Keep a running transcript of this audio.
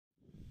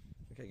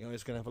Okay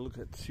guys, going to have a look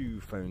at two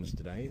phones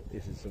today.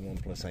 This is the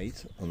OnePlus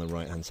 8 on the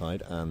right hand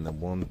side and the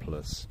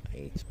OnePlus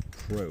 8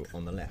 Pro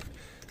on the left.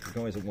 The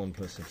guys at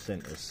OnePlus have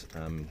sent us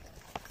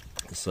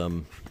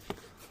some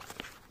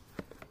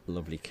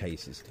lovely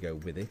cases to go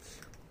with it,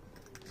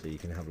 so you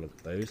can have a look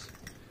at those.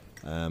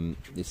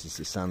 This is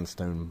the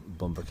sandstone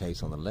bumper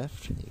case on the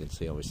left. You can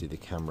see obviously the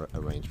camera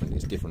arrangement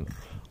is different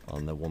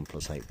on the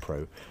OnePlus 8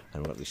 Pro, and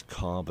we've got this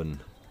carbon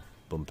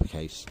bumper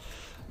case.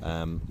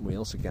 We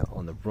also get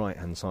on the right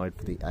hand side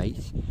for the 8,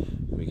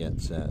 we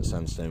get a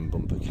sandstone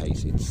bumper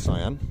case in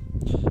cyan.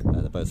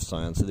 They're both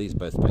cyan, so these are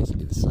both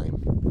basically the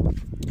same,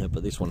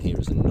 but this one here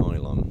is a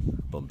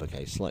nylon bumper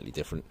case, slightly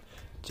different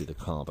to the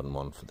carbon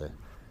one for the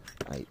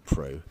 8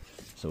 Pro.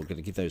 So we're going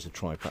to give those a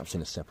try, perhaps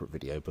in a separate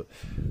video, but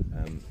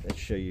let's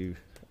show you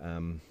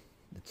the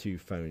two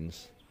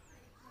phones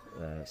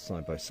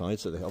side by side.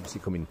 So they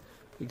obviously come in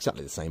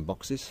exactly the same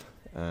boxes,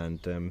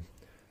 and I'm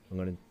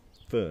going to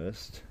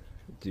first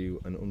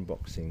do an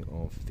unboxing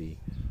of the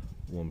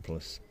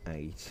OnePlus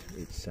 8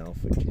 itself,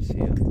 which is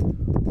here on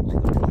the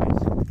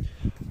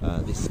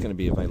right. This is going to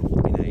be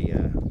available in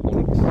a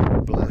onyx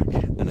black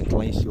and a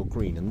glacial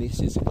green, and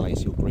this is a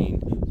glacial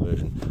green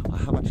version. I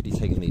have actually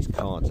taken these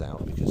cards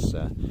out because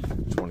I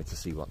just wanted to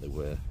see what they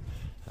were.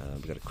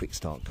 We've got a quick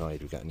start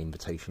guide, we've got an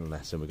invitation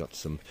lesson, we've got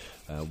some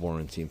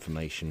warranty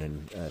information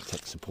and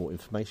tech support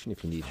information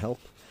if you need help.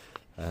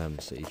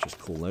 So you just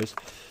call those.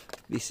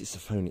 This is the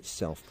phone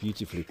itself,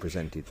 beautifully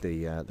presented.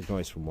 The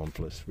guys from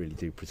OnePlus really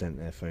do present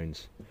their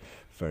phones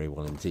very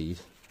well indeed.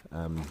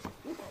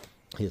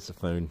 Here's the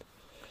phone,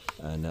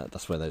 and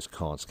that's where those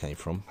cards came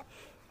from.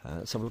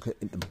 Let's have a look at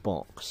the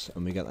box,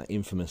 and we got that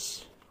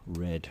infamous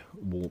red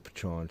warp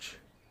charge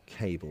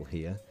cable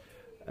here,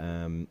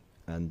 and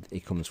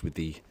it comes with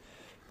the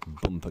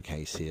bumper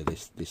case here,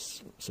 this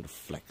sort of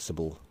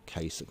flexible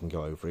case that can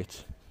go over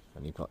it,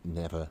 and you've got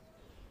never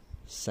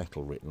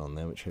settle written on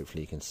there, which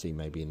hopefully you can see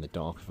maybe in the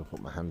dark if I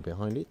put my hand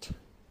behind it.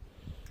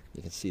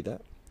 You can see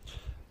that,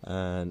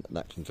 and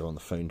that can go on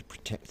the phone to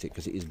protect it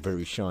because it is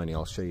very shiny.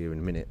 I'll show you in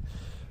a minute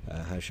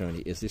how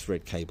shiny it is. This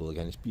red cable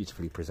again is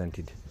beautifully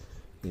presented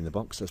in the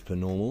box as per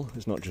normal.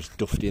 It's not just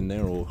duffed in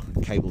there or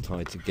cable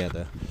tied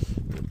together,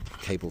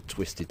 cable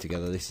twisted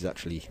together. This is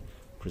actually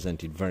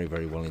presented very,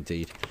 very well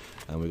indeed.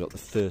 And we've got the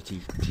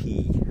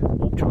 30T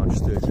warp charge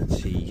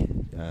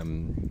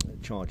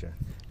 30T charger.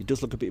 It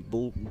does look a bit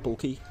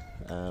bulky,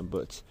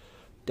 but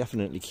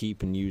definitely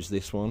keep and use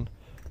this one,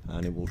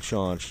 and it will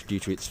charge, due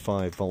to its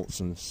 5 volts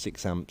and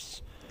 6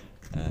 amps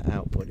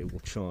output, it will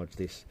charge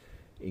this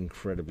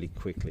incredibly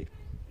quickly.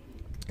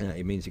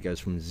 It means it goes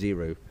from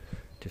 0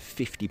 to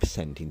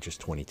 50% in just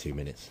 22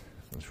 minutes.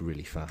 That's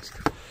really fast.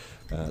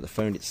 The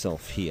phone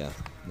itself here,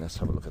 let's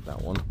have a look at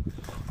that one.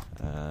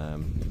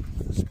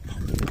 Let's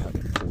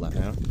pull that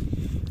out,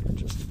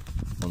 just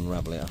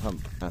unravel it. I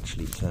haven't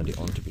actually turned it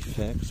on, to be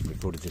fair, because I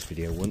recorded this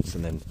video once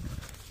and then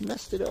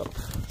messed it up.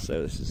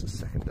 So this is a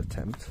second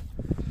attempt,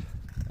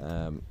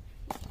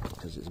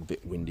 because it's a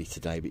bit windy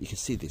today. But you can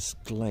see this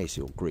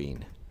glacial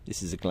green.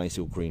 This is a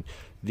glacial green.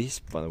 This,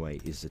 by the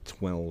way, is a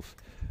 12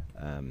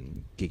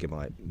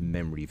 gigabyte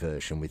memory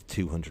version with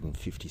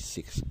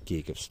 256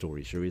 gig of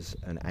storage. There is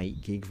an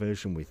 8 gig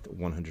version with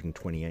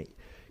 128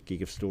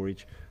 gig of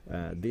storage.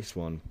 This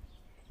one,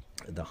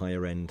 the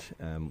higher end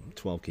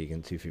 12 gig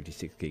and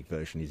 256 gig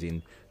version, is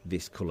in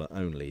this colour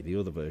only. The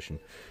other version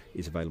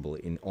is available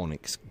in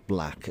onyx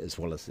black as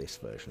well as this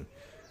version,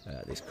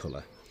 this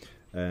colour.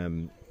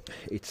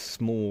 It's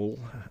smaller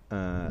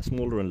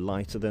and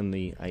lighter than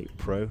the 8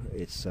 Pro.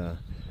 It's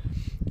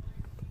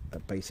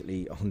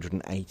basically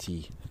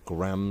 180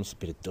 grams. A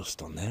bit of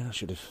dust on there, I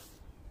should have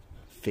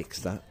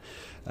fixed that.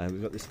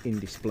 We've got this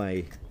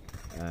in-display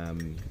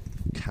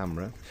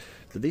camera.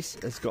 But this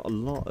has got a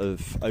lot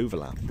of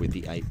overlap with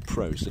the 8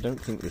 Pro, so don't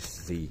think this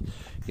is the,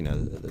 you know,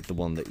 the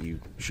one that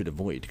you should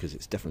avoid, because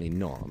it's definitely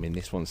not. I mean,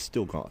 this one's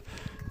still got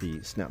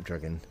the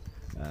Snapdragon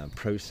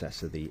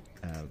processor, the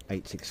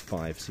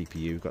 865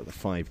 CPU, got the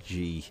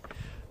 5G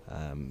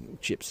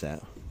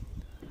chipset,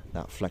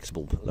 that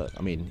flexible look.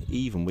 I mean,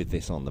 even with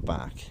this on the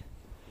back,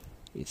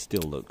 it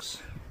still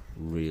looks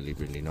really,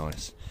 really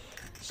nice.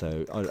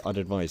 So I'd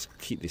advise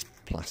keep this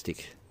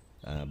plastic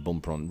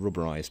bumper on,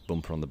 rubberized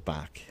bumper on the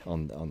back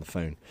on the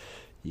phone.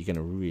 You're going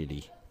to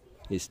really,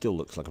 it still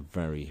looks like a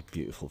very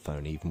beautiful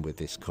phone even with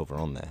this cover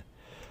on there.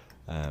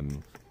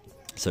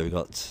 So we've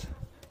got,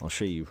 I'll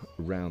show you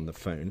around the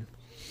phone.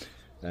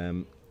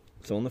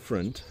 So on the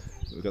front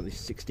we've got this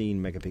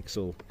 16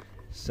 megapixel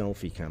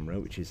selfie camera,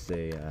 which is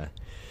the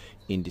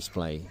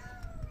in-display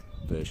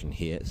version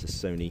here. It's a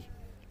Sony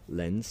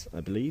lens,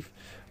 I believe,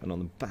 and on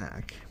the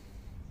back,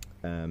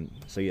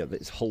 so yeah,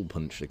 it's hole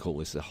punch, they call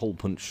this a hole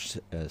punch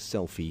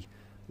selfie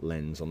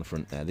lens on the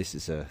front there. This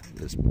is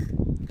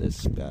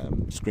there's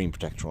screen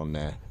protector on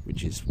there,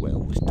 which is where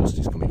all this dust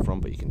is coming from,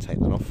 but you can take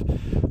that off.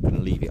 I'm going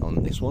to leave it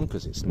on this one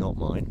because it's not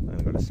mine.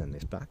 I'm going to send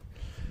this back.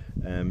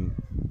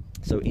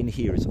 So in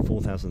here is a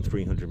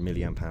 4,300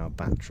 milliamp hour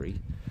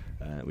battery,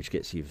 which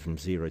gets you from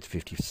 0 to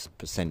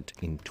 50%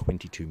 in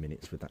 22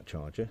 minutes with that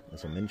charger,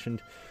 as I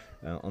mentioned.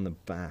 On the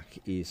back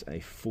is a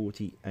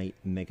 48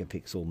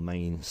 megapixel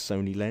main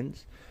Sony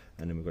lens,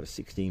 and then we've got a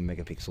 16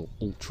 megapixel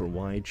ultra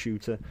wide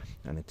shooter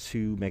and a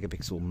 2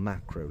 megapixel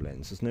macro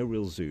lens. There's no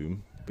real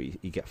zoom, but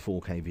you get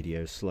 4K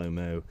video,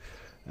 slow-mo,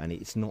 and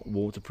it's not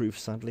waterproof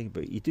sadly,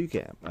 but you do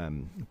get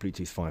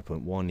Bluetooth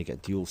 5.1, you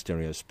get dual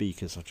stereo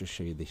speakers. I'll just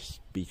show you this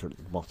speaker at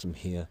the bottom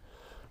here.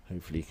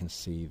 Hopefully you can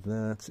see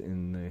that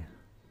in the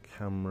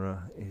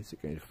camera. Is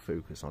it going to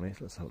focus on it?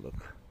 Let's have a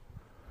look.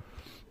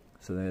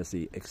 So there's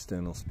the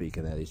external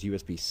speaker there. There's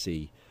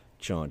USB-C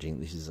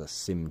charging. This is a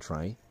SIM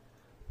tray.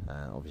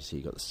 Obviously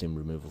you've got the SIM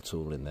removal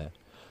tool in there.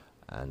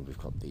 And we've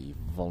got the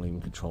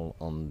volume control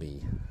on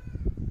the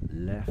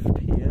left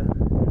here.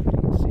 If you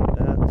can see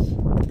that.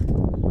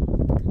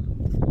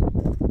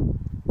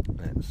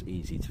 That's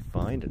easy to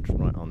find. It's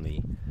right on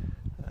the...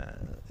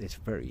 it's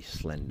very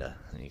slender.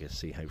 And you can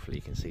see, hopefully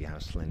you can see how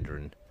slender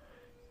and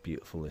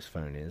beautiful this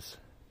phone is.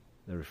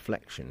 The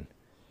reflection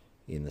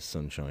in the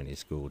sunshine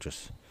is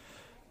gorgeous.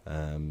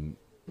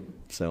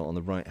 So on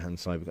the right hand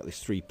side we've got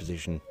this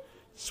 3-position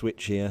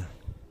switch here,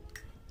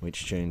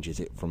 which changes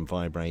it from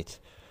vibrate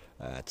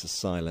to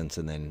silent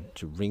and then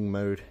to ring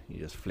mode. You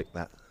just flick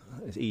that.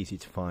 It's easy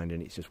to find,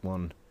 and it's just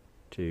 1,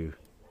 2,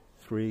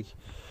 3.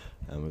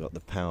 And we've got the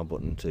power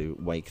button to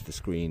wake the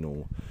screen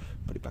or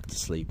put it back to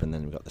sleep, and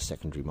then we've got the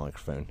secondary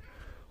microphone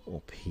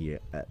up here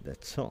at the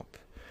top.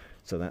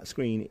 So that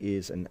screen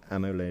is an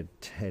AMOLED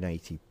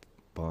 1080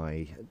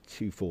 by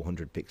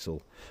 2400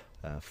 pixel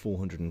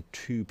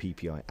 402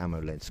 ppi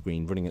AMOLED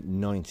screen running at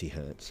 90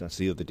 Hz. That's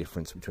the other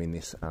difference between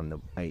this and the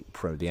 8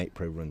 Pro. The 8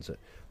 Pro runs at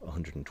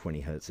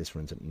 120 Hz, this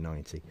runs at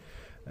 90.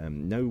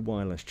 No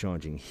wireless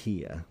charging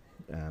here,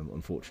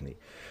 unfortunately,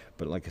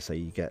 but like I say,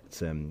 you get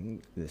the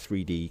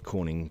 3D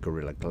Corning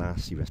Gorilla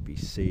Glass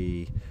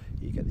USB-C,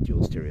 you get the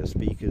dual stereo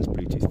speakers,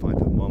 Bluetooth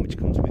 5.1, which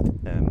comes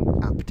with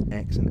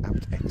aptX and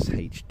aptX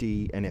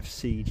HD,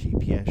 NFC,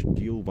 GPS,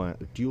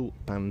 dual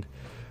band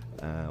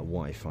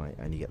Wi-Fi,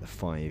 and you get the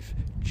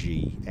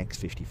 5G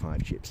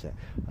X55 chipset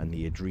and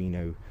the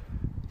Adreno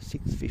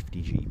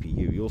 650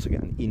 GPU. You also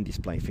get an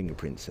in-display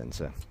fingerprint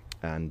sensor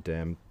and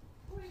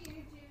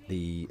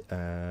the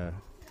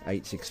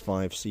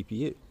 865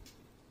 CPU.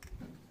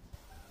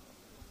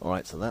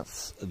 Alright, so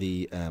that's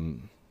the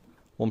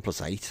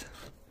OnePlus 8,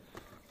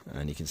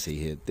 and you can see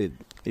here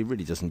it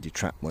really doesn't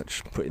detract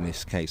much putting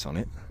this case on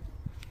it.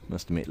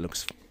 Must admit, it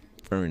looks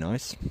very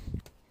nice.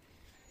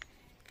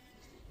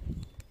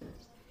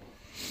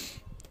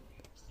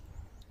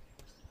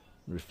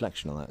 The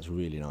reflection on that is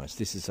really nice.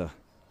 This is a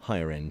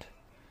higher end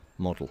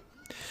model.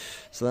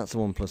 So that's the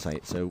OnePlus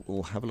 8. So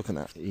we'll have a look at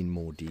that in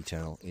more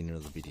detail in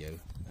another video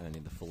and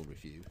in the full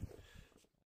review.